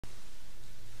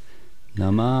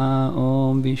Nama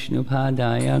Om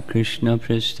Vishnupadaya Krishna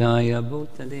Prasthaya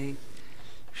Bhutale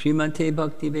Srimate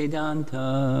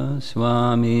Bhaktivedanta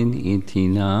Swamin Iti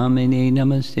Namine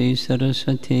Namaste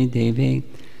Saraswate Deve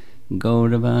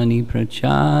Gauravani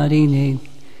Pracharine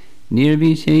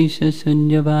Nirvishesha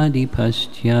Sunyavadi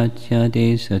Paschatya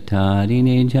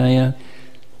Desatarine Jaya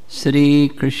Sri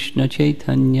Krishna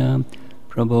Chaitanya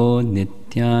Prabhu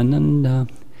Nityananda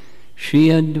Shri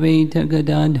Advaita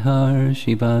Gadadhar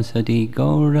Shivasati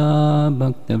Gaura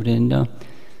Bhaktavrinda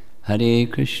Hare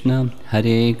Krishna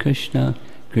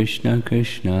Krishna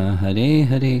Krishna Hare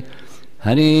Hare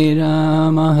Hare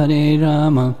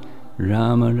Rama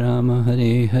Rama Rama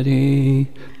Hare Hare.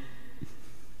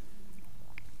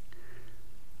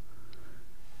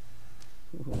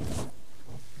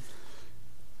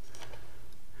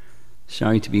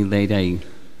 Sorry to be late. I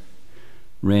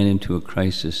ran into a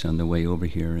crisis on the way over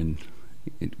here, and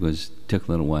it took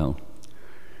a little while.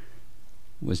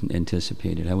 Wasn't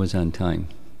anticipated. I was on time,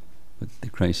 but the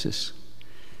crisis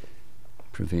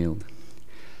prevailed.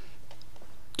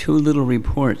 Two little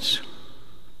reports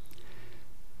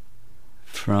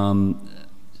from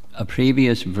a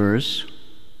previous verse.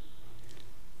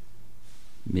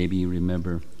 Maybe you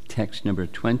remember text number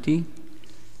 20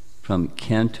 from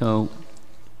Canto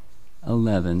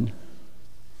 11,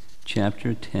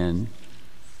 Chapter 10,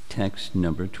 text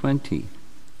number 20.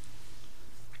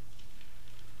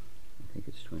 I think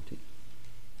it's 20. Is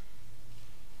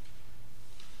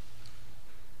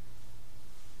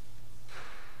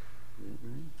that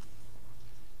right?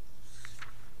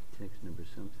 Text number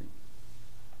something.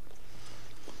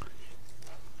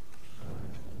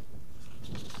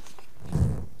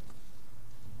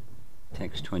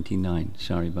 Text 29.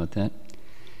 Sorry about that.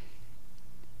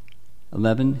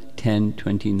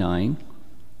 11:10:29.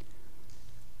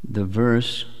 The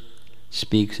verse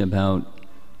speaks about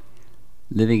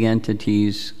living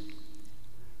entities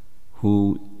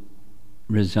who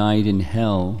reside in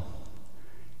hell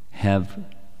have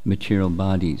material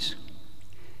bodies.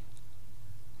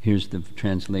 Here's the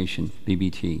translation,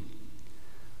 BBT.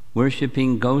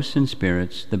 Worshipping ghosts and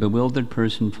spirits, the bewildered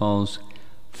person falls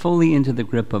fully into the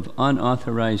grip of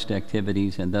unauthorized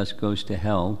activities and thus goes to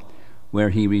hell, where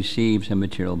he receives a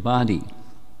material body,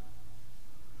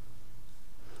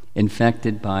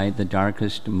 infected by the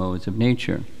darkest modes of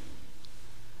nature.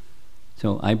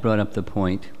 So I brought up the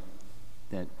point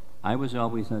that I was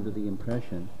always under the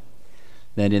impression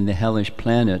that in the hellish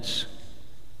planets,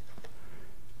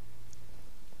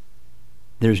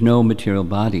 there's no material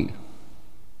body.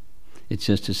 It's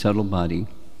just a subtle body,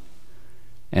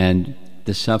 and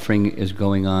the suffering is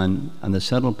going on the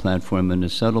subtle platform in the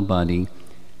subtle body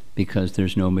because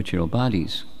there's no material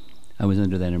bodies. I was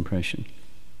under that impression.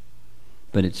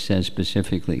 But it says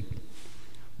specifically,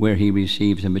 where he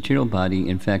receives a material body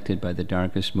infected by the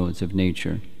darkest modes of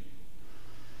nature.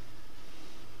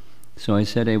 So I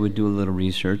said I would do a little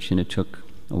research, and it took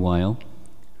a while.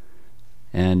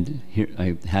 And here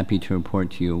I'm happy to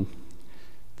report to you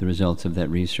the results of that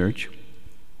research.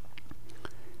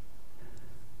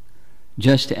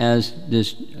 Just as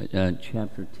this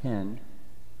chapter 10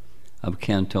 of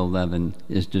Canto 11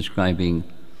 is describing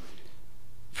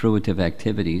fruitive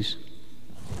activities,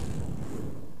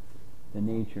 the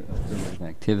nature of fruitive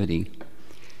activity,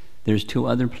 there's two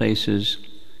other places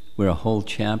where a whole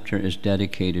chapter is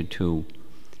dedicated to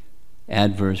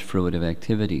adverse fruitive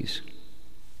activities.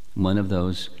 One of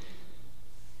those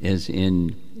is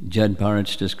in Jud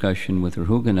Bharat's discussion with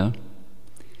Rahugana.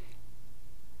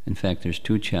 In fact, there's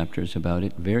two chapters about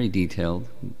it, very detailed,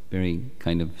 very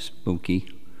kind of spooky,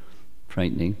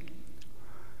 frightening.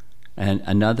 And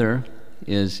another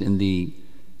is in the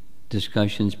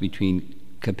discussions between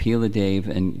Kapila Dev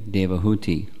and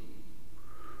Devahuti,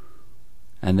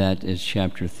 and that is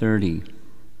chapter 30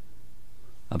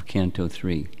 of Canto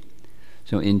 3.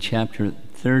 So in chapter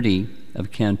 30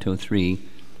 of Canto 3,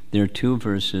 there are two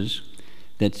verses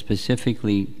that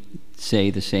specifically say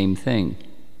the same thing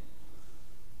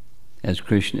as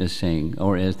Krishna is saying,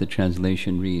 or as the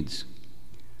translation reads.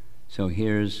 So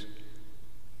here's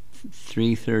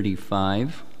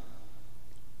 335.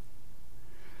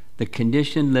 The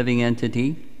conditioned living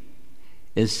entity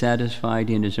is satisfied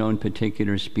in his own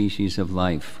particular species of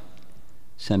life.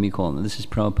 Semicolon. This is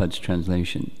Prabhupada's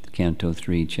translation, Canto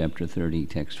 3, Chapter 30,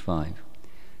 Text 5.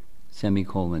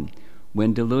 Semicolon.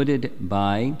 When deluded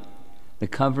by the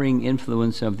covering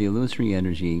influence of the illusory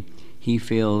energy, he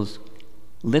feels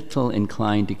little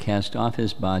inclined to cast off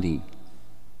his body,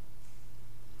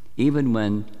 even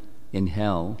when in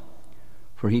hell,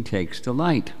 for he takes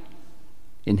delight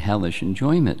in hellish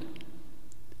enjoyment,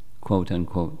 quote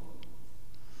unquote.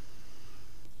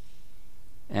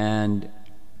 And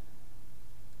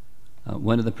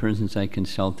one of the persons I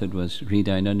consulted was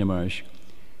Hridayananda Maharaj,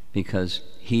 because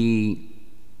he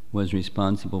was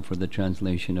responsible for the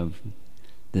translation of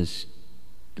this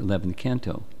 11th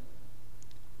canto,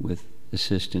 with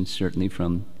assistance certainly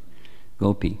from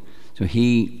Gopi. So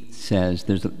he says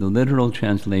there's the literal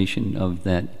translation of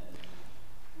that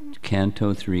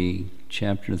Canto 3,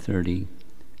 Chapter 30,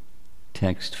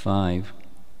 Text 5.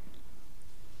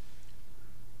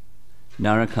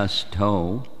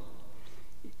 Narakasto,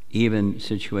 even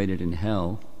situated in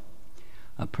hell,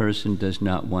 a person does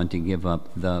not want to give up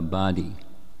the body.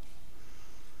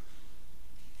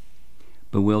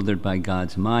 Bewildered by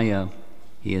God's Maya,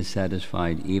 he is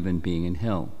satisfied even being in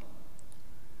hell.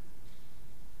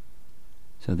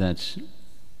 So that's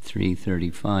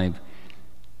 335.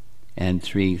 And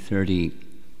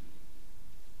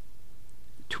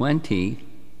 330:20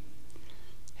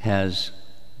 has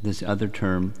this other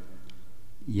term,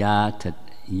 yatana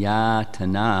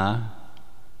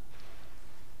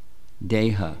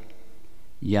deha.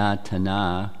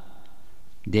 Yatana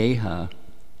deha.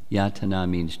 Yatana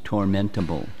means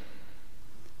tormentable.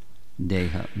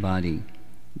 Deha, body.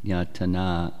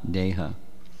 Yatana deha.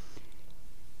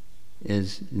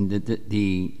 Is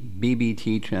the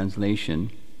BBT translation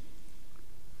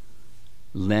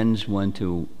lends one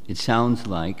to, it sounds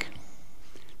like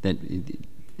that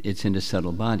it's in a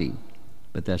subtle body,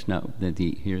 but that's not,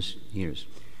 here's.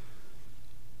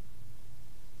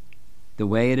 The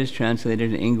way it is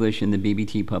translated in English in the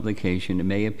BBT publication, it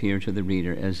may appear to the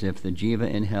reader as if the jiva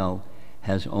in hell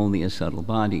has only a subtle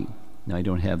body. Now, I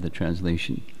don't have the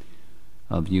translation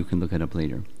of, you can look it up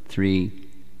later.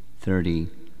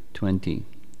 3:30:20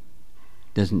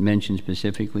 doesn't mention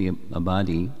specifically a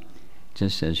body,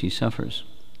 just says he suffers.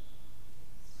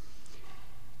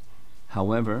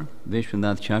 However,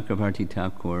 Vishwanath Chakravarti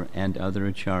Thakur and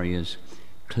other acharyas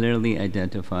clearly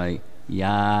identify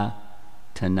yatana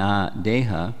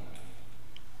deha,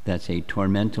 that's a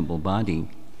tormentable body,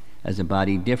 as a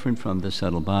body different from the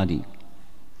subtle body.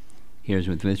 Here's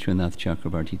what Vishwanath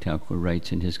Chakravarti Thakur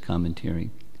writes in his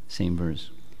commentary, same verse.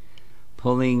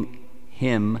 Pulling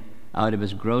him out of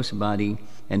his gross body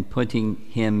and putting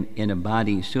him in a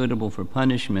body suitable for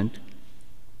punishment,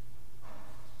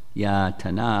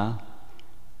 yatana,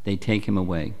 they take him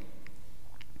away.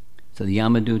 So the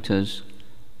Yamadutas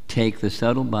take the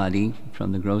subtle body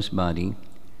from the gross body.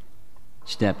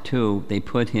 Step 2, they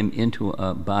put him into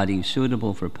a body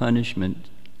suitable for punishment.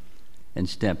 And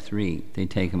step 3, they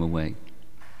take him away.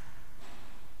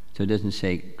 So it doesn't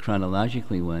say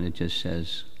chronologically when, it just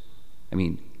says,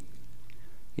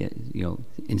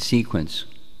 in sequence.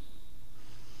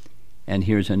 And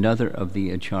here's another of the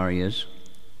acharyas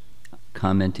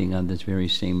commenting on this very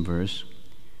same verse,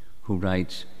 who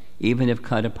writes, even if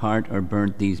cut apart or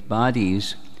burnt, these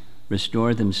bodies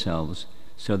restore themselves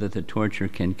so that the torture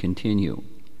can continue.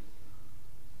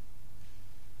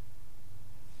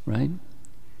 Right?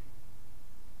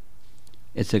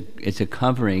 It's a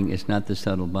covering, it's not the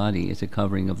subtle body, it's a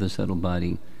covering of the subtle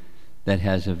body that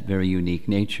has a very unique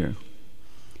nature.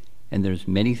 And there's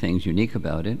many things unique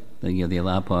about it. They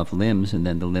lop off limbs and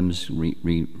then the limbs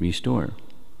restore.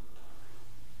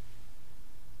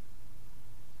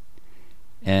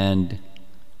 And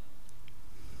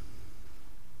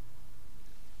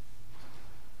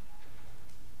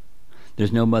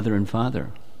there's no mother and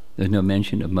father. There's no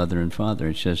mention of mother and father.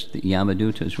 It's just the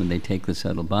Yamadutas, when they take the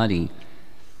subtle body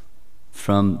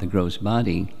from the gross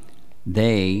body,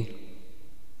 they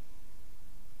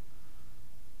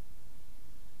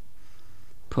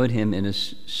put him in a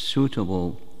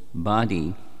suitable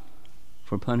body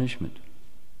for punishment.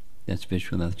 That's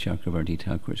Vishwanath Chakravarti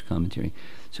Thakur's commentary.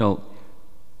 So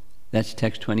that's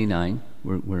text 29.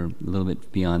 We're a little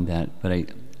bit beyond that, but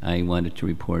I wanted to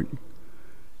report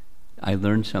I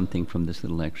learned something from this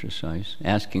little exercise.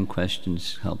 Asking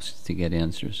questions helps to get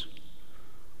answers.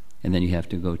 And then you have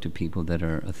to go to people that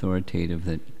are authoritative,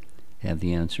 that have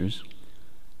the answers.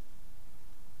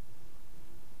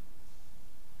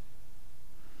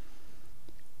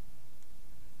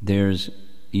 There's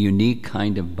a unique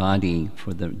kind of body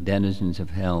for the denizens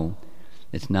of hell.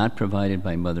 It's not provided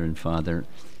by mother and father,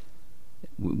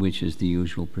 which is the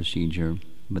usual procedure,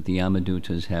 but the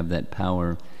Yamadutas have that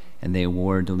power, and they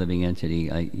award the living entity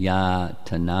a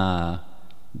yatana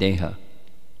deha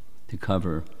to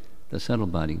cover the subtle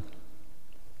body.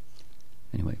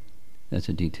 Anyway, that's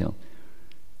a detail.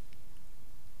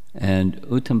 And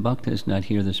Uttam Bhakta is not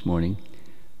here this morning,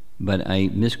 but I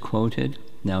misquoted.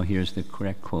 Now here's the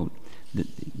correct quote.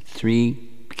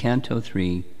 Canto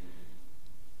 3,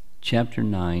 Chapter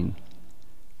 9,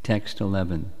 Text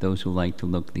 11. Those who like to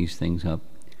look these things up.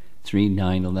 3,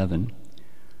 9, 11.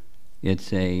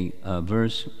 It's a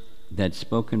verse that's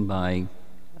spoken by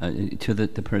to the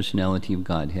personality of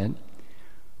Godhead.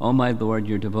 O my Lord,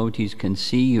 your devotees can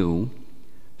see you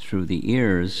through the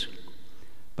ears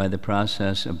by the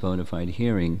process of bona fide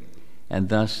hearing, and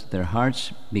thus their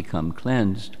hearts become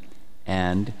cleansed,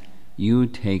 and you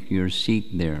take your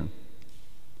seat there.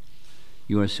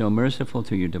 You are so merciful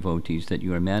to your devotees that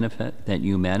you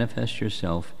manifest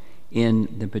yourself in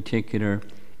the particular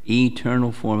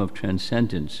eternal form of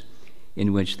transcendence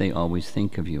in which they always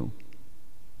think of you.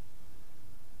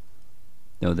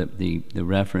 Though the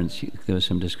reference, there was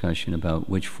some discussion about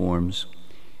which forms,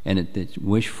 and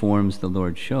which forms the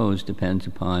Lord shows depends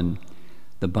upon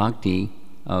the bhakti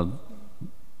of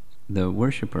the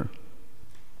worshipper.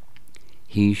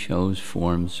 He shows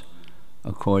forms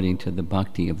according to the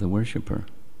bhakti of the worshipper.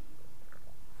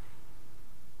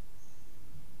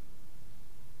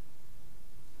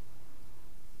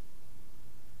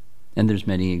 And there's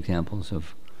many examples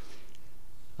of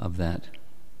that.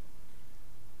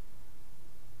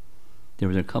 There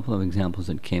was a couple of examples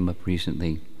that came up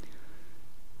recently.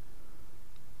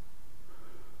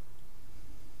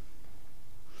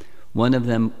 One of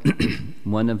them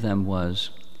was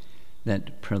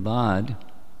that Prahlad,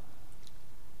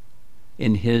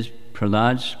 in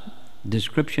Prahlad's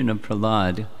description of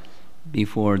Prahlad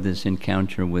before this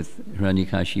encounter with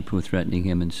Hiranyakashipu threatening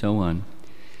him and so on,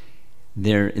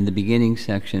 there in the beginning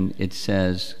section it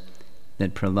says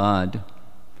that Prahlad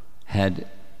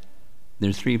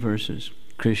there's 3 verses.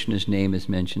 Krishna's name is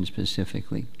mentioned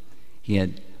specifically. He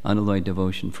had unalloyed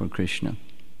devotion for Krishna.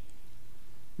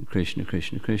 Krishna,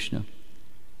 Krishna, Krishna.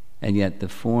 And yet the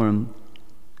form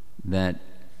that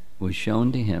was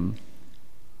shown to him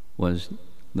was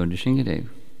Lord Nrsingadev,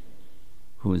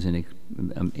 who was a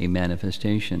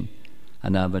manifestation,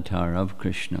 an avatar of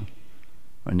Krishna,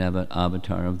 or an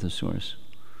avatar of the source.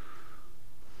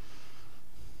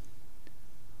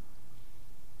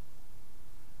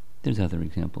 There's other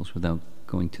examples without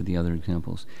going to the other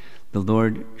examples. The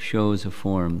Lord shows a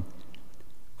form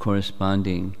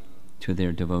corresponding to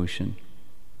their devotion.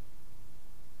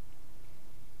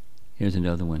 Here's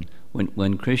another one.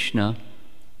 When Krishna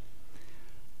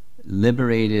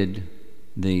liberated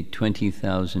the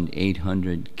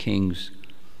 20,800 kings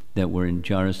that were in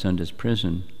Jarasanda's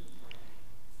prison,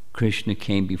 Krishna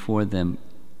came before them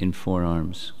in 4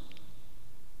 arms.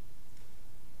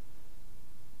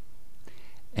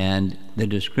 And the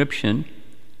description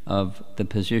of the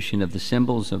position of the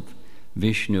symbols of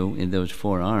Vishnu in those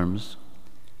 4 arms,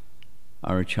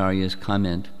 our Acharya's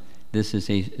comment, this is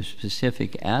a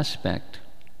specific aspect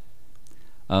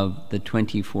of the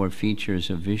 24 features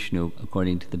of Vishnu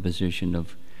according to the position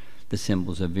of the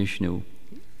symbols of Vishnu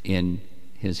in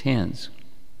his hands.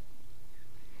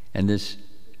 And this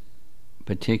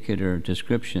particular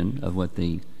description of what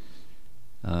the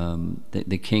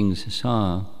kings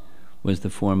saw was the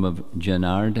form of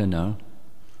Janardana,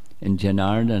 and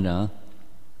Janardana,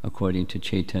 according to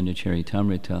Chaitanya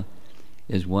Charitamrita,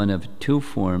 is one of 2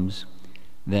 forms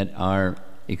that are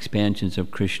expansions of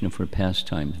Krishna for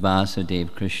pastimes, Vasudeva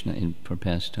Krishna for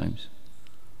pastimes.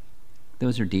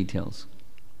 Those are details.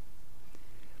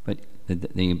 But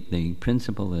the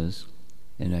principle is,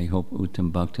 and I hope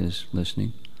Uttam Bhakta is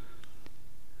listening,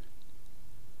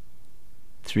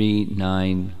 3,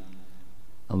 9,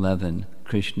 11,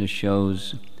 Krishna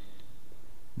shows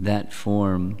that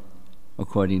form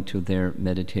according to their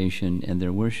meditation and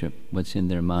their worship. What's in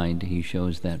their mind, he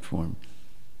shows that form.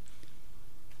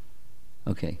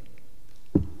 Okay.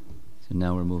 So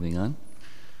now we're moving on.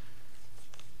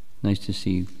 Nice to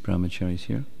see brahmacharis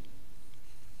here.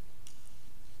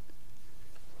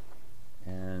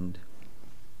 And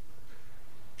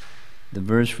the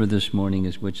verse for this morning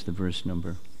is which the verse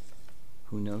number?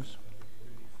 Who knows?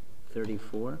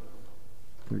 34?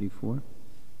 34? Okay.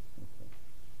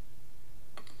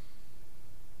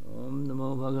 Om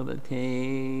Namo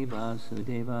Bhagavate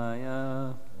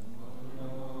Vasudevaya.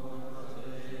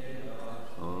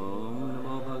 Om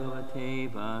Namo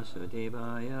Bhagavate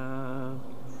Vasudevaya.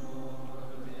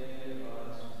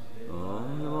 Om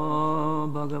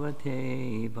Namo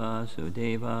Bhagavate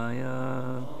Vasudevaya.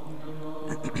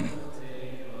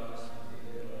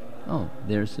 Oh,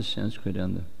 there's the Sanskrit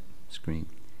on the screen.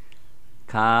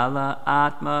 Kala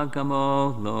Atma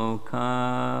Gamo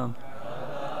Loka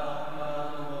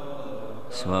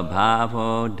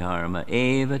Swabhavo Dharma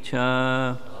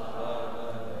Evacha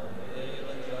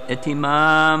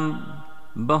Itimam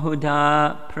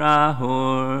Bahuda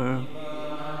Prahur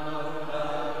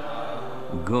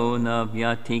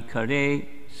Gunavyati Kare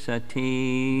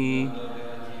Sati.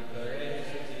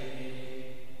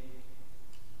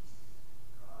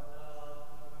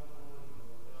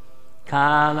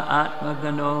 Kala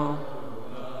Atmagano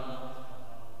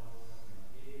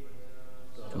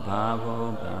Svabhavo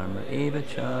Dharma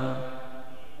Evacha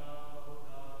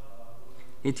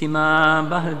Itimam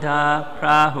Bahada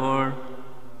Prahur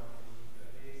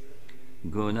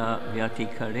Guna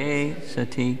Vyatikare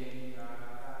Sati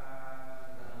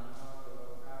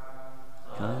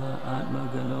Kala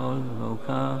Atmagano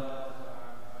Loka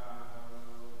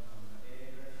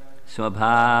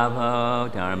Swabhavo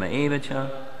Dharma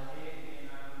Evacha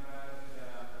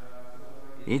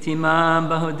Itimam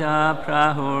Bahuda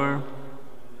Prahur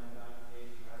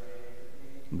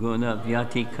Guna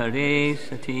Vyatikare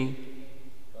Sati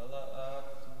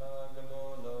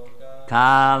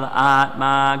Kala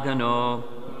Atma Gano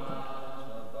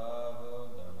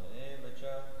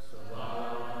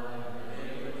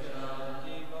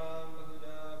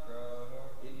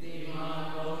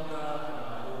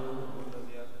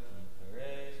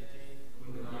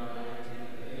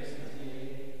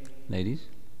Ladies?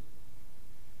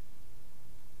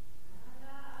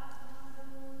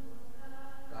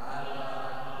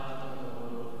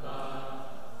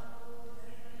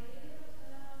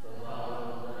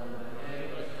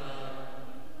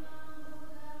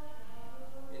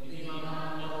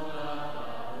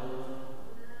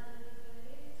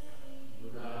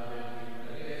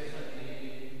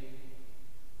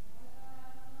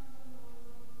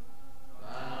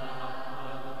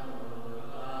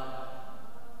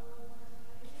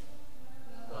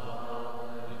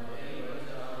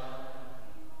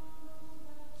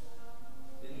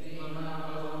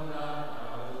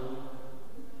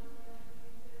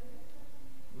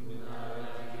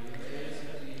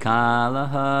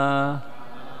 Kalaha,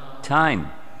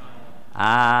 time.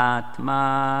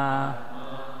 Atma,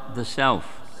 the self.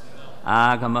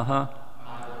 Agamaha,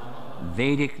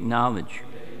 Vedic knowledge.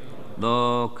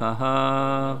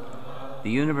 Lokaha, the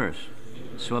universe.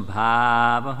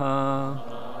 Swabhavaha,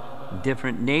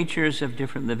 different natures of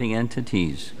different living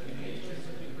entities.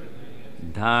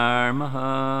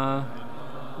 Dharmaha,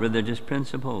 religious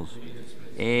principles.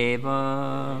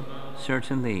 Eva,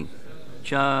 certainly.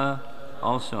 Cha,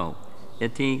 also.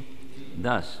 Iti,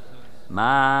 thus.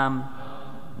 Mam,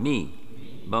 me.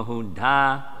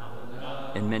 Bahudha,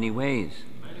 in many ways.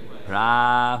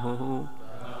 Prahu,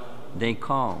 they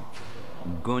call.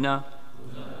 Guna,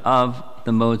 of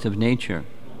the modes of nature.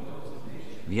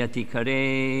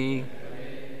 Vyatikare,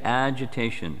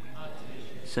 agitation.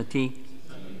 Sati,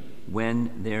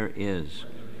 when there is.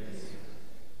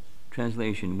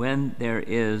 Translation, when there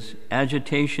is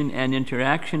agitation and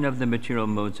interaction of the material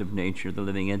modes of nature, the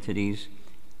living entities,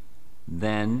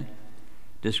 then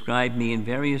describe me in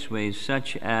various ways,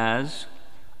 such as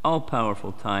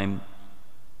all-powerful time,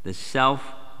 the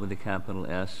self with a capital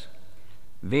S,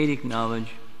 Vedic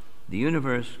knowledge, the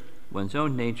universe, one's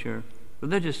own nature,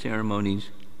 religious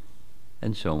ceremonies,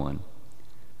 and so on.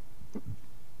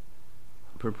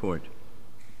 Purport.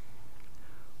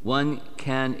 One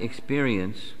can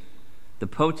experience the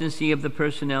potency of the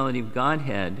personality of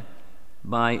Godhead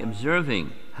by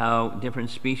observing how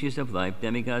different species of life,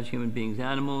 demigods, human beings,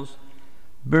 animals,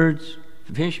 birds,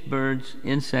 fish, birds,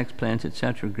 insects, plants,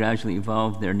 etc., gradually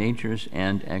evolve their natures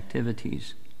and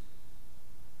activities.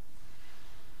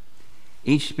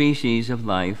 Each species of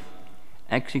life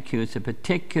executes a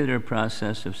particular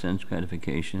process of sense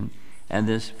gratification, and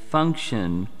this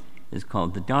function is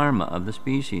called the dharma of the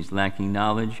species. Lacking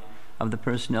knowledge of the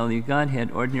personality of Godhead,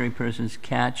 ordinary persons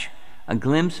catch a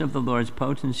glimpse of the Lord's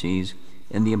potencies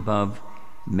in the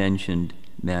above-mentioned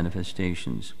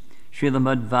manifestations.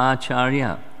 Srila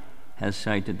Madhvacharya has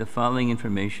cited the following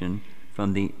information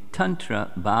from the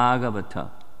Tantra Bhagavata.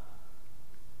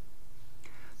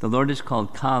 The Lord is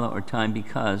called Kala, or time,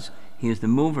 because he is the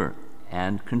mover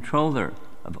and controller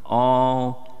of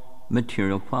all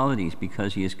material qualities.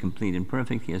 Because he is complete and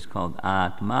perfect, he is called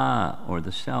Atma, or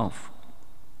the self.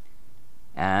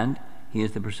 And he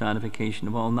is the personification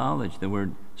of all knowledge. The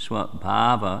word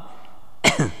Swabhava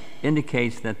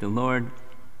indicates that the Lord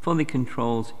fully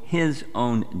controls his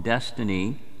own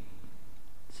destiny,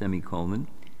 semicolon,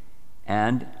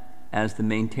 and as the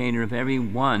maintainer of every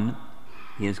one,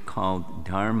 he is called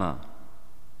Dharma.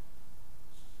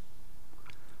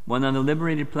 One on the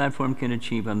liberated platform can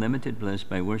achieve unlimited bliss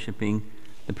by worshiping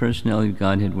the personality of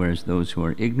Godhead, whereas those who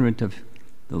are ignorant of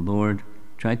the Lord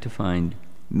try to find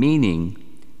meaning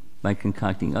by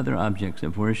concocting other objects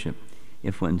of worship.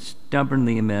 If one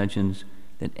stubbornly imagines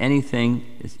that anything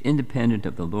is independent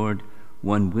of the Lord,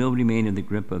 one will remain in the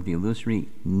grip of the illusory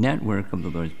network of the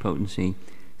Lord's potency,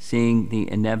 seeing the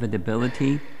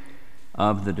inevitability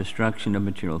of the destruction of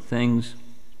material things.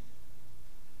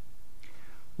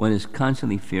 One is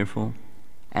constantly fearful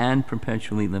and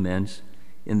perpetually laments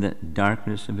in the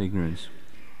darkness of ignorance.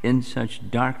 In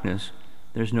such darkness,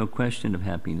 there's no question of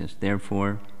happiness.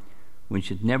 Therefore, one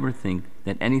should never think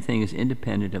that anything is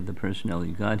independent of the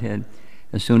personality of Godhead.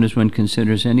 As soon as one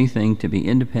considers anything to be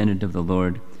independent of the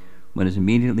Lord, one is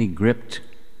immediately gripped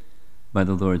by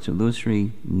the Lord's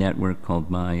illusory network called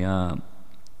Maya.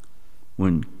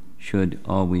 One should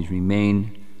always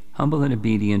remain humble and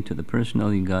obedient to the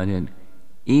personality of Godhead,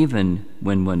 even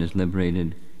when one is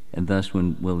liberated, and thus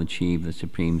one will achieve the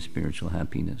supreme spiritual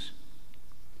happiness.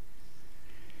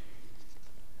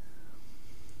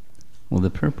 Well, the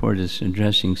purport is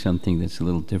addressing something that's a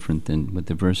little different than what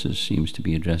the verses seems to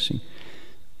be addressing.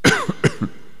 The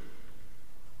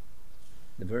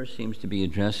verse seems to be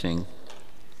addressing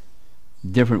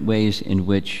different ways in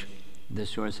which the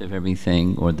source of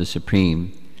everything, or the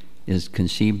supreme, is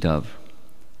conceived of.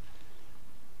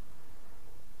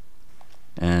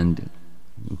 And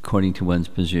according to one's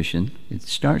position, it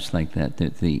starts like that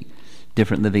the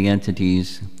different living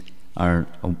entities are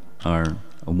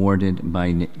awarded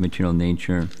by material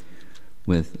nature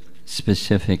with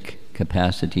specific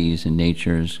capacities and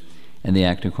natures, and they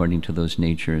act according to those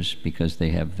natures because they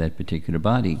have that particular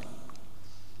body.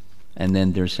 And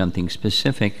then there's something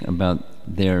specific about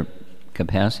their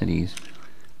capacities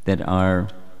that are,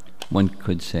 one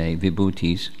could say,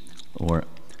 vibhutis, or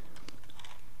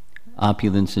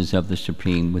opulences of the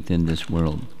Supreme within this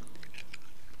world.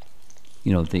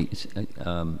 You know,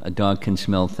 a dog can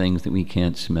smell things that we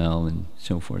can't smell, and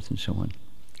so forth and so on.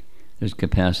 There's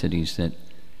capacities that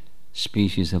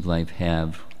species of life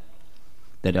have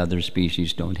that other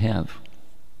species don't have.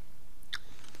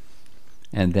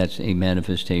 And that's a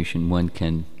manifestation one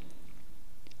can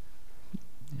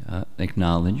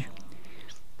acknowledge,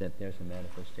 that there's a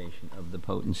manifestation of the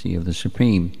potency of the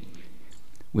Supreme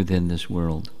within this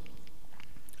world.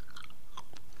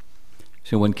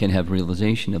 So one can have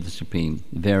realization of the Supreme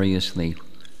variously,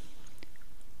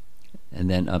 and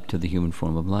then up to the human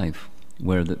form of life,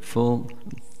 where the full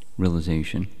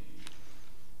realization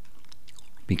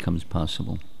becomes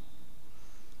possible.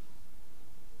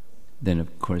 Then,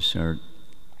 of course, our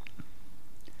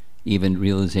even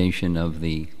realization of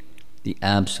the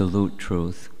absolute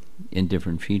truth in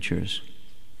different features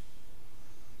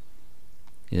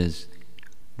is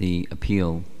the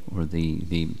appeal, or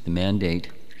the mandate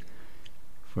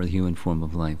for the human form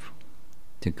of life,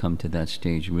 to come to that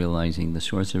stage, realizing the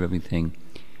source of everything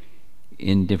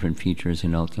in different features,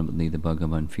 and ultimately the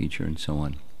Bhagavan feature, and so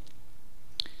on.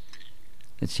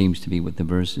 It seems to be what the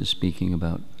verse is speaking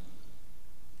about.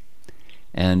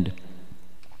 And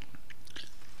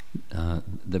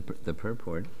the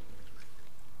purport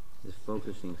is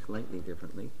focusing slightly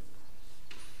differently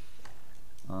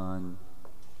on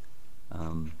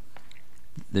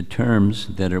the terms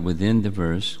that are within the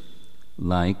verse,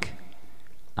 like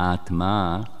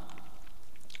Atma,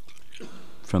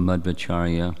 from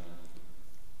Madhvacharya.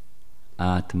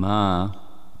 Atma,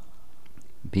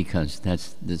 because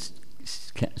that's the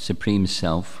Supreme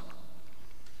Self.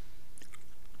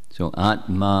 So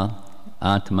Atma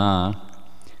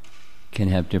can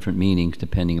have different meanings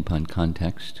depending upon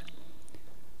context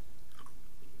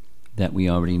that we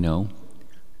already know.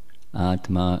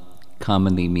 Atma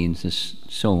commonly means the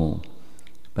soul,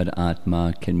 but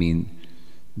Atma can mean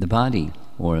the body,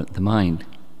 or the mind,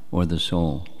 or the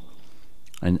soul.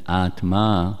 And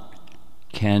Atma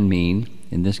can mean,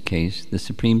 in this case, the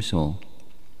Supreme Soul,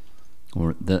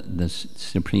 or the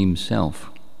Supreme Self.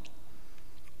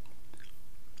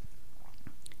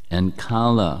 And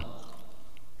Kala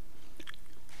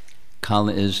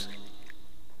is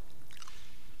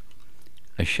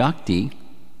a Shakti,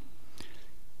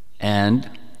 and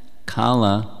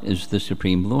Kala is the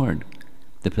Supreme Lord,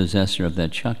 the possessor of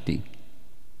that Shakti.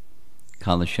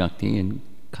 Kala Shakti and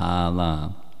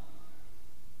Kala.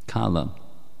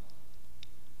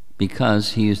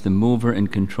 Because he is the mover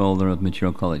and controller of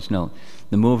material qualities. No,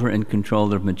 the mover and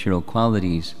controller of material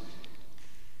qualities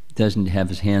doesn't have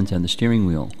his hands on the steering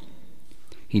wheel.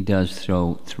 He does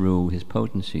so through his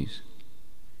potencies.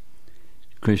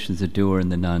 Krishna's the doer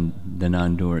and the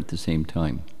non-doer at the same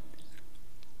time.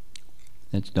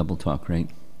 That's double talk,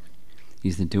 right?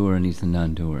 He's the doer and he's the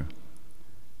non-doer.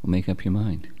 Well, make up your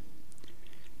mind.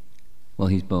 Well,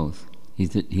 he's both. He's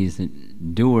the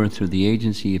doer through the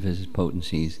agency of his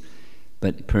potencies,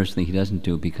 but personally he doesn't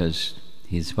do it because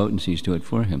his potencies do it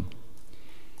for him.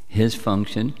 His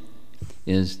function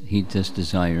is he just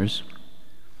desires,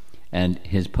 and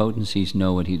his potencies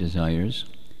know what he desires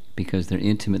because they're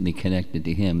intimately connected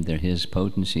to him. They're his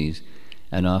potencies,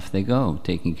 and off they go,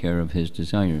 taking care of his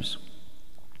desires.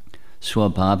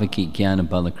 Swabhavaki jnana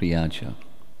balakriyacha.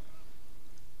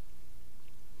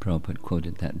 Prabhupada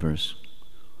quoted that verse.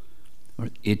 Or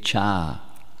icha,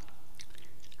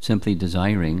 simply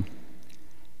desiring,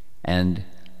 and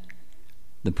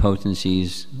the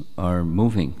potencies are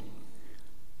moving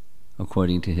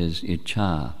according to his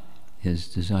icha, his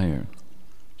desire.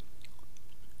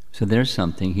 So there's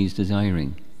something he's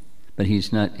desiring, but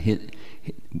he's not.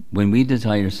 When we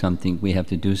desire something, we have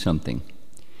to do something.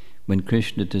 When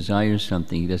Krishna desires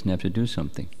something, he doesn't have to do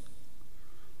something.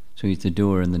 So he's the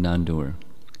doer and the non-doer.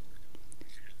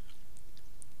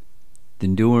 The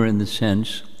doer in the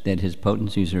sense that his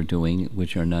potencies are doing,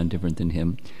 which are non-different than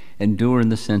him, and doer in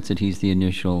the sense that he's the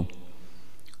initial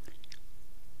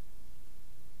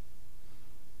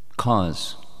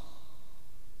cause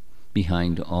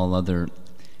behind all other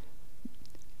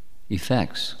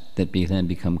effects that then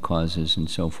become causes and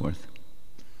so forth.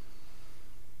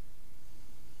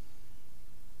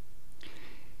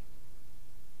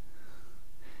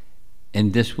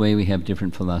 In this way we have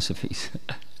different philosophies.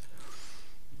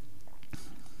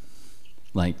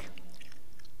 Like,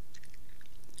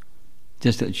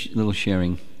 just a little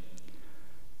sharing.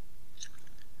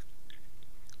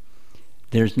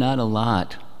 There's not a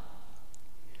lot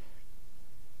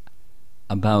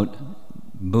about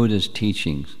Buddha's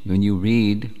teachings. When you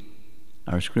read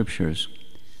our scriptures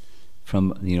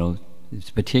from,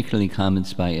 particularly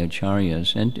comments by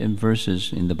acharyas and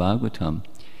verses in the Bhagavatam,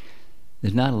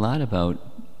 there's not a lot about,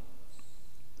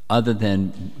 other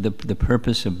than the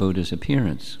purpose of Buddha's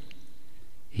appearance.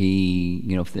 He,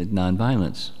 the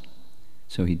nonviolence.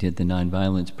 So he did the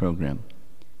nonviolence program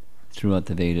throughout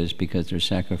the Vedas because there's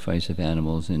sacrifice of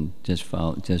animals and just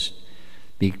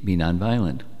be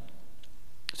nonviolent.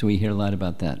 So we hear a lot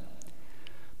about that.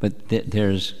 But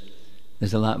there's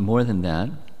a lot more than that,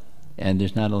 and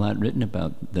there's not a lot written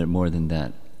about there more than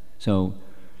that. So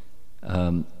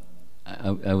I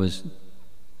was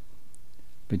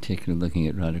particularly looking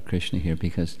at Radha Krishna here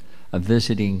because of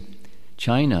visiting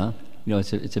China.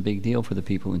 It's a big deal for the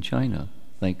people in China.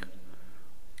 Like,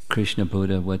 Krishna,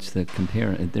 Buddha, what's the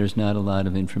compare? There's not a lot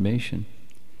of information.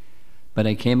 But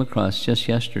I came across just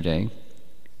yesterday,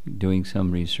 doing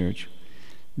some research,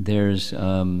 there's,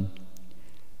 in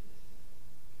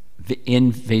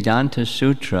Vedanta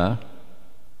Sutra,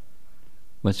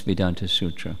 what's Vedanta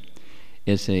Sutra?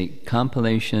 It's a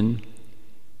compilation,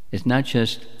 it's not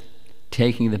just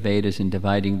taking the Vedas and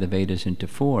dividing the Vedas into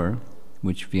 4,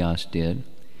 which Vyasa did.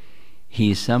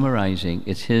 He's summarizing,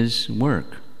 it's his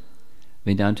work.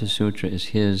 Vedanta Sutra is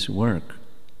his work.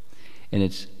 And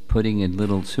it's putting in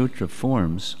little sutra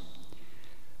forms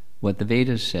what the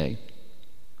Vedas say.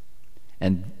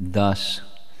 And thus,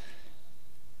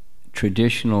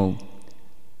 traditional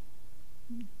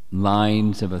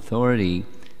lines of authority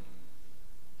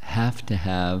have to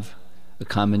have a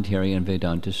commentary on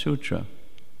Vedanta Sutra.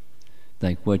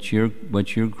 Like what your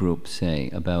group say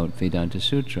about Vedanta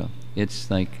Sutra.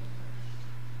 It's like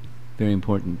very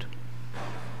important.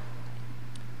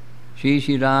 Shri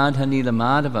Shri Radha Nila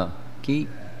Madhava Ki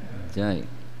Jai.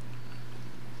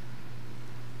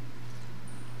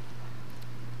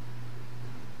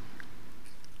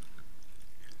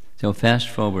 So fast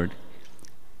forward,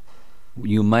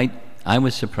 I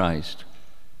was surprised,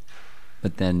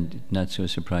 but then not so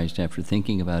surprised after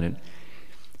thinking about it.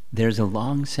 There's a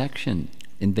long section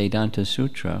in Vedanta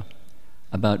Sutra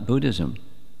about Buddhism.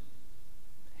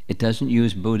 It doesn't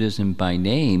use Buddhism by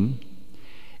name,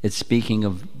 it's speaking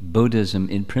of Buddhism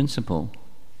in principle.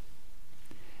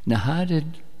 Now how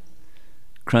did,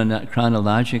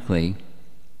 chronologically,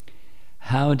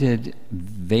 how did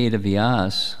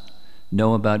Vedavyas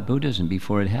know about Buddhism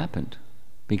before it happened?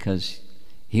 Because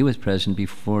he was present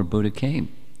before Buddha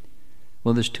came.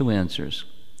 Well, there's 2 answers.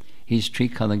 He's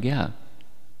Trikalagya.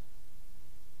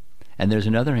 And there's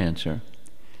another answer.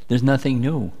 There's nothing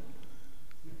new.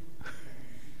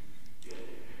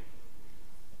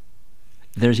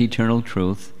 There's eternal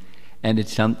truth, and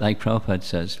it's like Prabhupada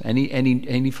says,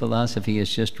 any philosophy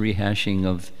is just rehashing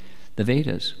of the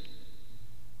Vedas.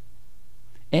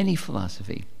 Any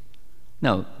philosophy.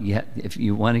 No, if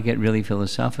you want to get really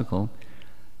philosophical,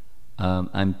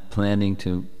 I'm planning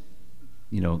to,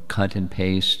 cut and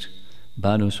paste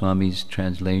Bhanu Swami's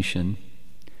translation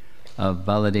of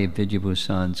Baladev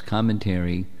Vidyabhusan's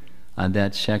commentary on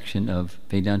that section of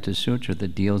Vedanta Sutra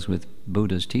that deals with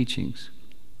Buddha's teachings.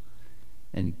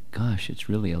 And gosh, it's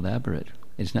really elaborate.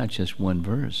 It's not just one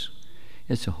verse.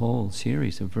 It's a whole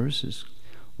series of verses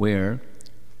where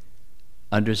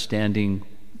understanding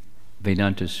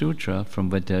Vedanta Sutra, from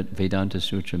what Vedanta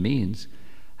Sutra means,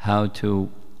 how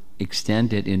to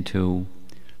extend it into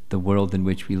the world in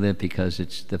which we live, because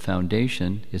it's the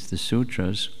foundation, it's the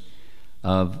sutras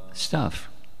of stuff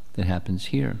that happens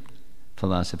here.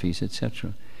 philosophies,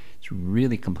 etc. It's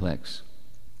really complex.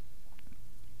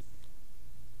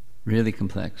 Really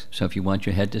complex. So if you want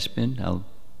your head to spin, I'll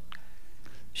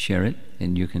share it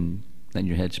and you can let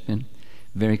your head spin.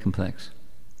 Very complex.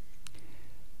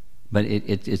 But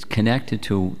it's connected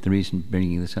to, the reason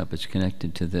bringing this up, it's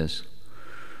connected to this.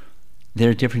 There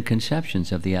are different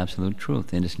conceptions of the absolute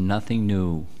truth, and it's nothing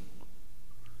new.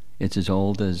 It's as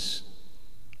old as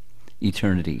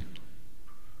eternity.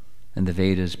 And the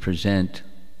Vedas present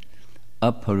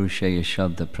Aparushaya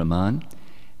Shabda Praman,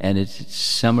 and it's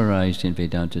summarized in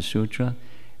Vedanta Sutra,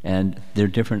 and there are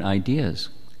different ideas.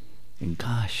 And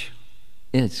gosh,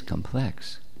 it's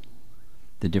complex,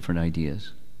 the different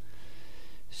ideas.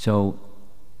 So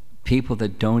people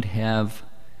that don't have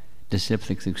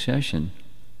disciplic succession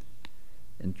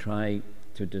and try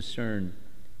to discern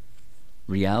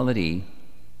reality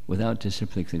without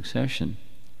disciplic succession,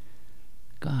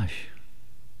 gosh,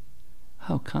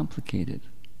 how complicated.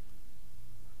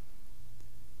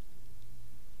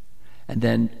 And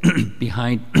then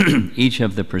behind each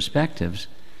of the perspectives,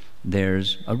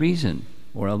 there's a reason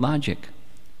or a logic,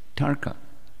 tarka.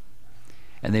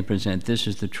 And they present, this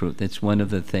is the truth. It's one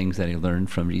of the things that I learned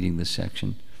from reading this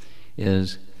section,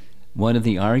 is one of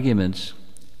the arguments,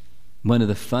 one of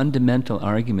the fundamental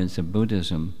arguments of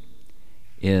Buddhism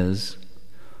is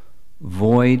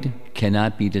void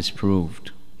cannot be disproved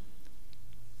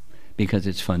because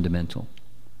it's fundamental.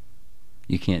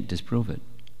 You can't disprove it.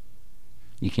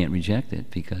 You can't reject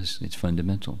it because it's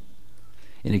fundamental.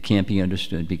 And it can't be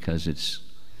understood because it's,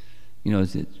 you know,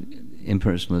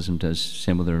 impersonalism does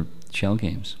similar shell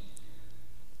games.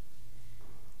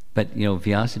 But, you know,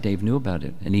 Vyasadeva knew about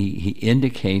it, and he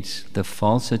indicates the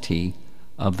falsity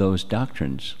of those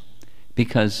doctrines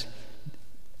because,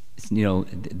 you know,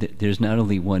 there's not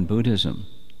only one Buddhism,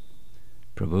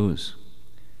 Prabhu's,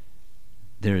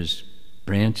 there's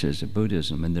branches of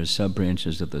Buddhism, and there's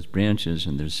sub-branches of those branches,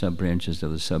 and there's sub-branches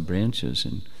of the sub-branches,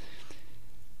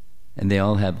 and they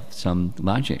all have some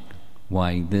logic.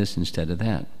 Why this instead of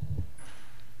that?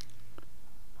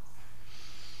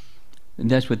 And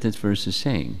that's what this verse is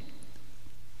saying.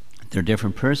 They're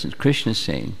different persons. Krishna's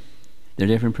saying, they're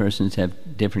different persons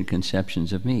have different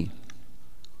conceptions of me.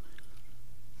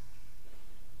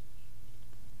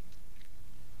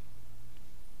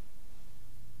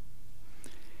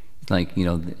 It's like, you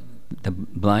know, the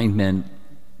blind man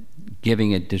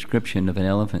giving a description of an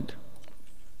elephant.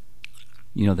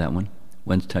 You know that one?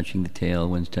 One's touching the tail,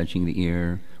 one's touching the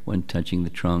ear, one's touching the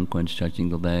trunk, one's touching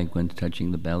the leg, one's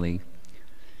touching the belly.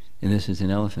 And this is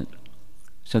an elephant.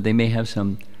 So they may have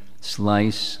some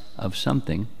slice of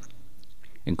something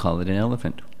and call it an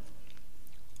elephant.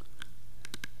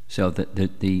 So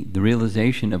the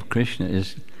realization of Krishna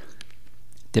is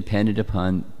dependent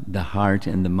upon the heart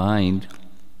and the mind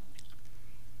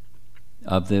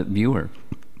of the viewer.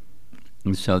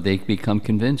 And so they become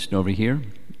convinced over here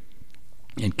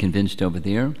and convinced over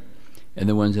there, and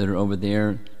the ones that are over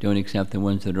there don't accept the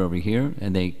ones that are over here,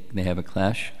 and they have a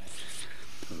clash,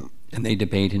 and they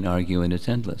debate and argue, and it's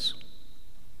endless.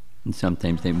 And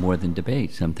sometimes they more than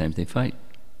debate, sometimes they fight.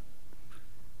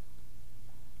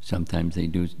 Sometimes they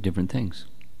do different things.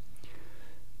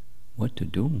 What to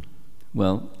do?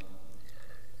 Well,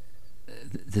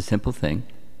 the simple thing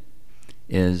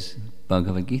is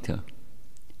Bhagavad Gita,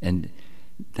 and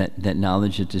that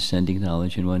knowledge is descending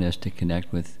knowledge, and one has to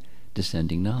connect with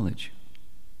descending knowledge.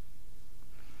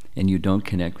 And you don't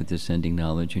connect with descending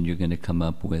knowledge, and you're going to come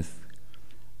up with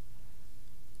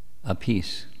a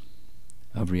piece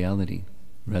of reality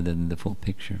rather than the full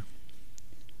picture.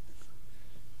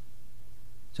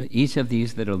 So each of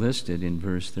these that are listed in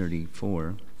verse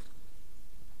 34,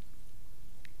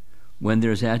 when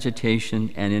there's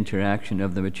agitation and interaction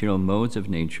of the material modes of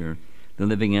nature, the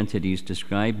living entities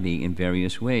describe me in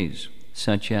various ways,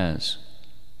 such as.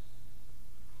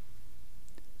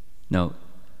 Now,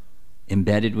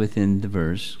 embedded within the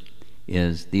verse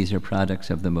is these are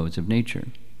products of the modes of nature.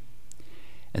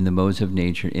 And the modes of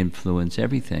nature influence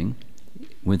everything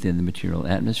within the material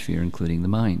atmosphere, including the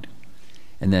mind.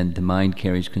 And then the mind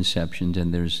carries conceptions,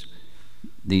 and there's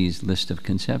these list of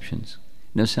conceptions.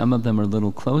 Now, some of them are a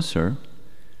little closer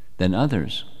than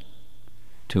others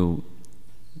to,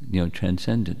 you know,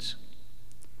 transcendence.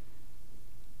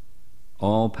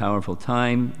 All-powerful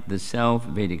time, the self,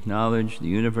 Vedic knowledge, the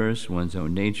universe, one's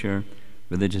own nature,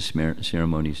 religious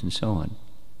ceremonies, and so on.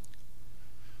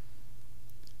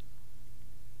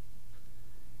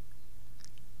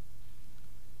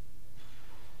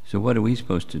 So what are we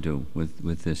supposed to do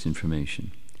with this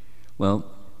information? Well,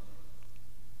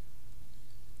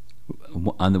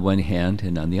 on the one hand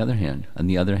and on the other hand. On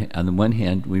the one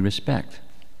hand, we respect.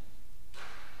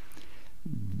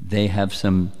 they have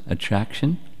some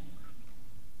attraction,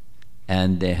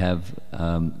 and they have,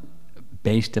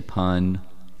 based upon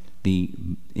the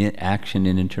action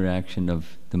and interaction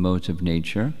of the modes of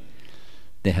nature,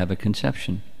 they have a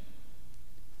conception.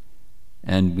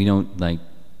 And we don't like.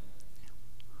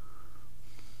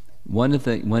 One of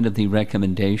the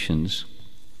recommendations,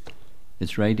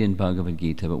 it's right in Bhagavad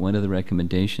Gita, but one of the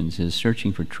recommendations is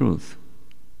searching for truth.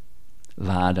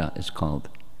 Vada is called.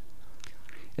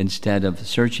 Instead of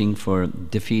searching for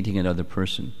defeating another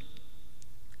person.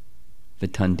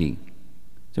 Vitandi.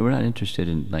 So we're not interested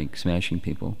in like smashing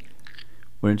people.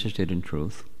 We're interested in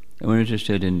truth. And we're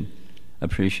interested in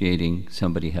appreciating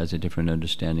somebody has a different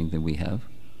understanding than we have.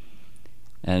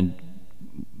 And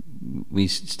we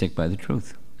stick by the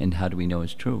truth. And how do we know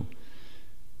it's true?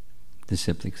 The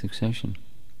cyclic succession.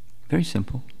 Very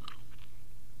simple.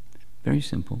 Very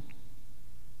simple.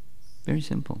 Very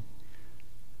simple.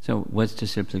 So what's the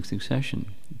cyclic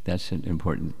succession? That's an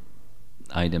important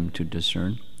item to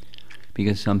discern.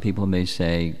 Because some people may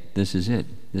say, this is it.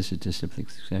 This is the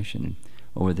cyclic succession. And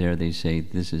over there they say,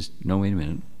 this is, no, wait a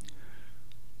minute.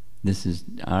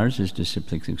 Ours is the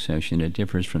cyclic succession. It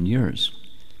differs from yours.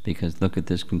 Because look at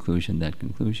this conclusion, that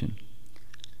conclusion.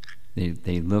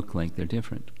 They look like they're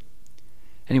different.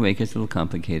 Anyway, it gets a little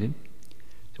complicated.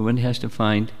 So one has to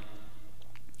find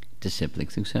the cyclic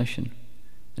succession.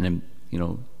 And I'm,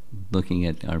 looking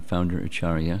at our founder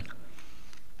Acharya.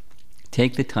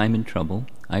 Take the time and trouble.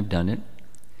 I've done it.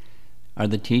 Are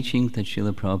the teachings that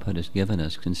Srila Prabhupada has given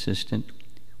us consistent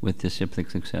with the cyclic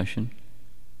succession?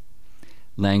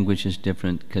 Language is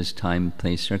different because time,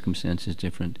 place, circumstance is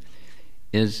different.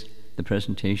 Is the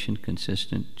presentation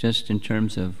consistent? Just in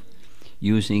terms of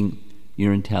using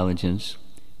your intelligence,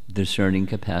 discerning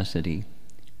capacity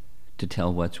to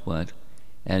tell what's what,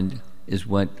 and is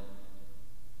what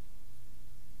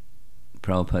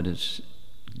Prabhupada is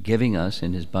giving us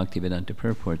in his Bhaktivedanta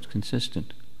purports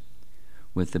consistent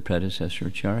with the predecessor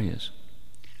acharyas.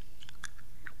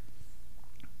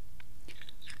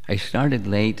 I started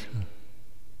late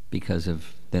because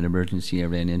of that emergency I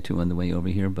ran into on the way over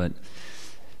here, but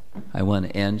I want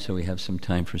to end so we have some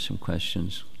time for some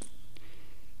questions.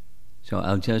 So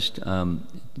I'll just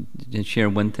share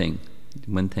one thing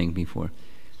before.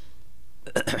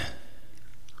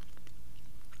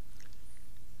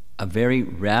 A very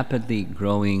rapidly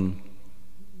growing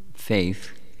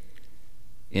faith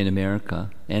in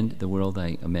America and the world,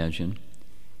 I imagine,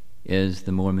 is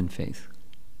the Mormon faith.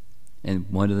 And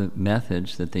one of the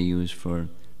methods that they use for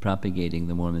propagating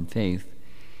the Mormon faith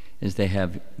is they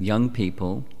have young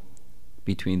people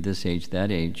between this age, that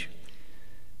age,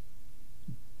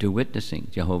 do witnessing,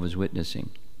 Jehovah's Witnessing.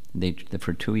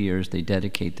 For 2 years, they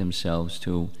dedicate themselves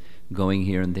to going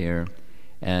here and there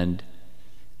and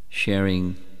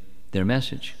sharing their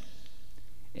message.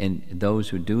 And those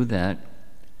who do that,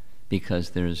 because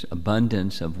there's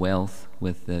abundance of wealth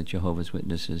with the Jehovah's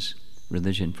Witnesses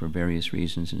religion for various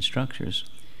reasons and structures,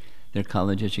 their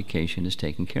college education is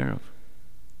taken care of.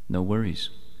 No worries.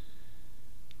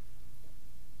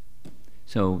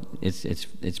 So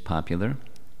it's popular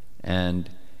and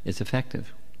it's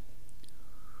effective.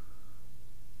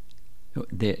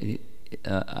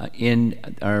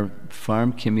 In our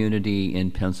farm community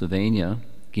in Pennsylvania,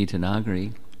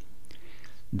 Gitanagari,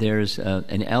 there's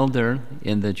an elder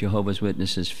in the Jehovah's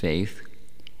Witnesses faith,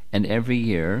 and every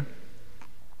year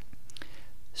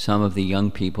some of the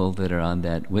young people that are on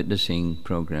that witnessing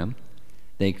program,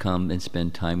 they come and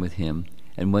spend time with him.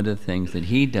 And one of the things that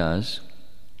he does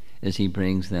is he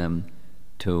brings them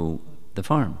to the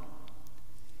farm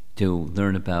to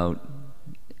learn about,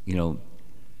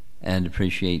 and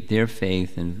appreciate their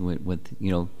faith and what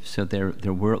so their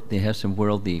world, they have some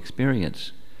worldly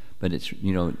experience, but it's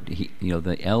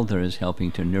the elder is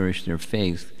helping to nourish their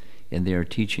faith in their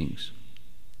teachings,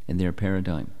 in their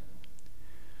paradigm.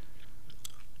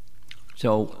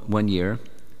 So one year,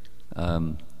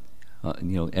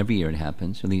 every year it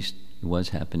happens. At least it was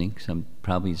happening. Some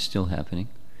probably it's still happening.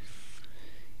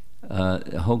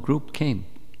 A whole group came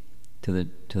to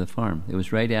the farm. It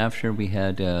was right after we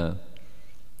had a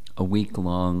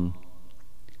week-long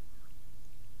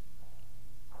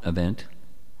event,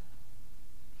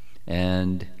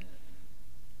 and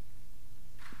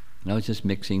I was just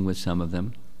mixing with some of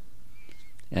them,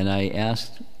 and I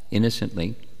asked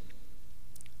innocently,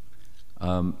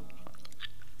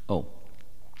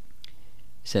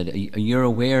 said, "You're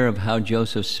aware of how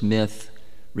Joseph Smith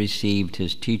received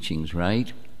his teachings, right?"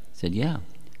 I said, "Yeah."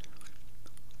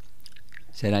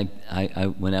 Said, I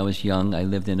when I was young, I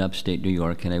lived in upstate New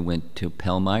York, and I went to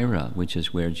Palmyra, which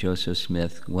is where Joseph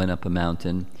Smith went up a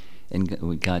mountain and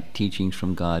we got teachings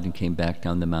from God and came back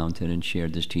down the mountain and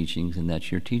shared these teachings, and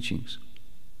that's your teachings.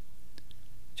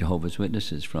 Jehovah's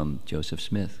Witnesses from Joseph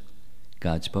Smith.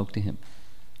 God spoke to him.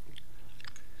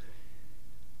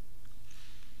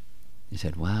 He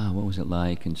said, wow, what was it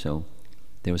like? And so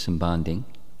there was some bonding.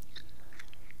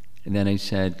 And then I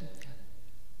said,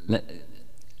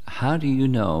 how do you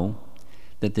know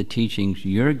that the teachings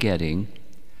you're getting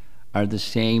are the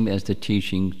same as the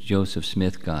teachings Joseph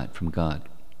Smith got from God?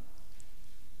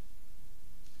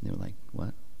 They were like, what?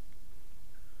 I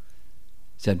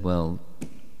said, well,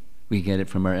 we get it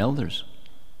from our elders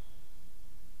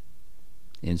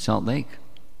in Salt Lake.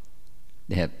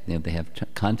 They have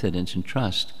confidence and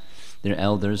trust. Their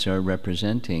elders are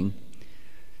representing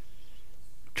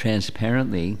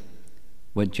transparently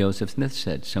what Joseph Smith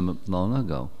said some long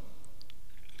ago.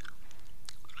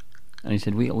 And I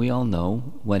said, we all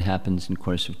know what happens in the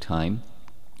course of time.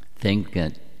 Things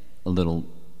get a little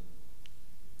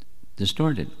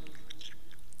distorted.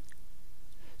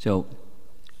 So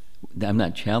I'm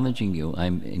not challenging you,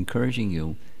 I'm encouraging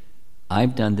you.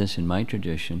 I've done this in my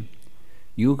tradition.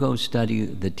 You go study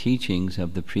the teachings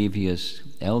of the previous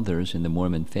elders in the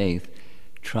Mormon faith.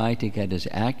 Try to get as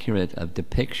accurate of the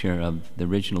picture of the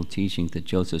original teachings that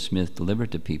Joseph Smith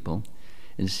delivered to people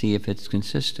and see if it's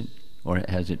consistent or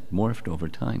has it morphed over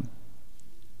time.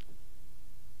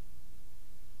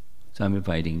 So I'm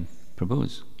inviting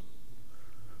Prabhus.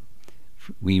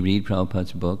 We read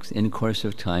Prabhupada's books in the course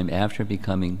of time after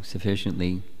becoming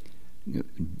sufficiently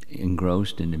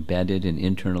engrossed and embedded and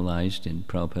internalized in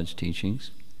Prabhupada's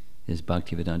teachings, his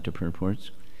Bhaktivedanta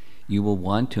purports. You will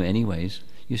want to anyways.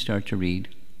 You start to read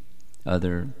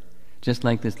other, just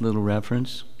like this little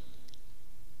reference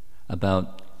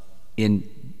about in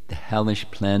the hellish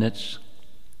planets,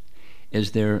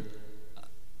 is there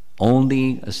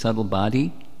only a subtle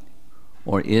body,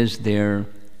 or is there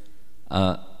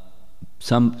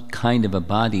some kind of a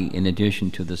body in addition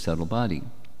to the subtle body?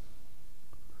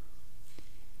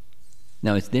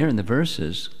 Now it's there in the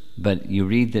verses, but you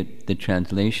read the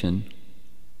translation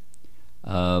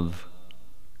of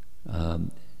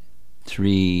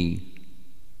 330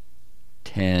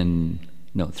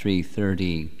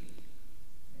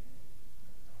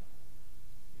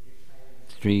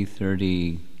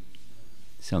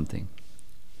 something.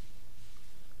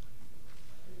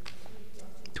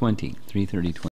 330.